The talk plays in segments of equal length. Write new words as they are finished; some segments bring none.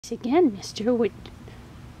Again, mister,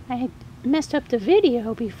 I had messed up the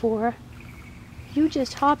video before. You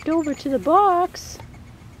just hopped over to the box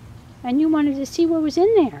and you wanted to see what was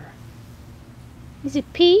in there. Is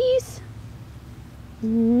it peas?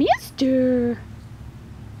 Mister!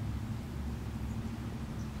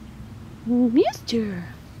 Mister!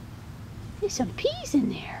 There's some peas in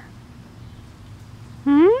there.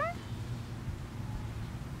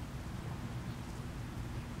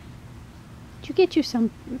 Did you get you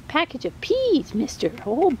some package of peas, mister? A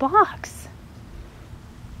whole box.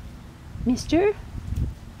 Mister?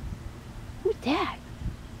 Who's that?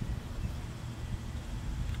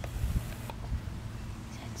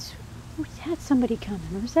 Who's that somebody coming?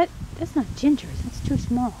 Or is that's not Ginger, that's too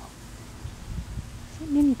small. Is that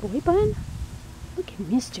Mini Boy Bun? Look at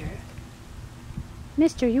Mister.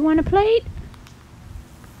 Mister, you want a plate?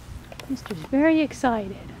 Mister's very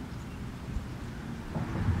excited.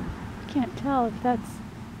 Can't tell if that's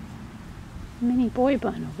Mini Boy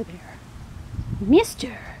Bun over there.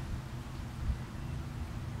 Mister!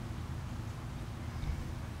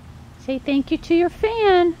 Say thank you to your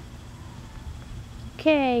fan.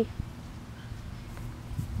 Okay.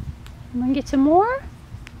 You want to get some more?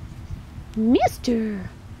 Mister!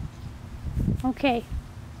 Okay.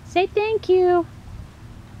 Say thank you.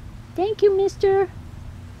 Thank you, mister.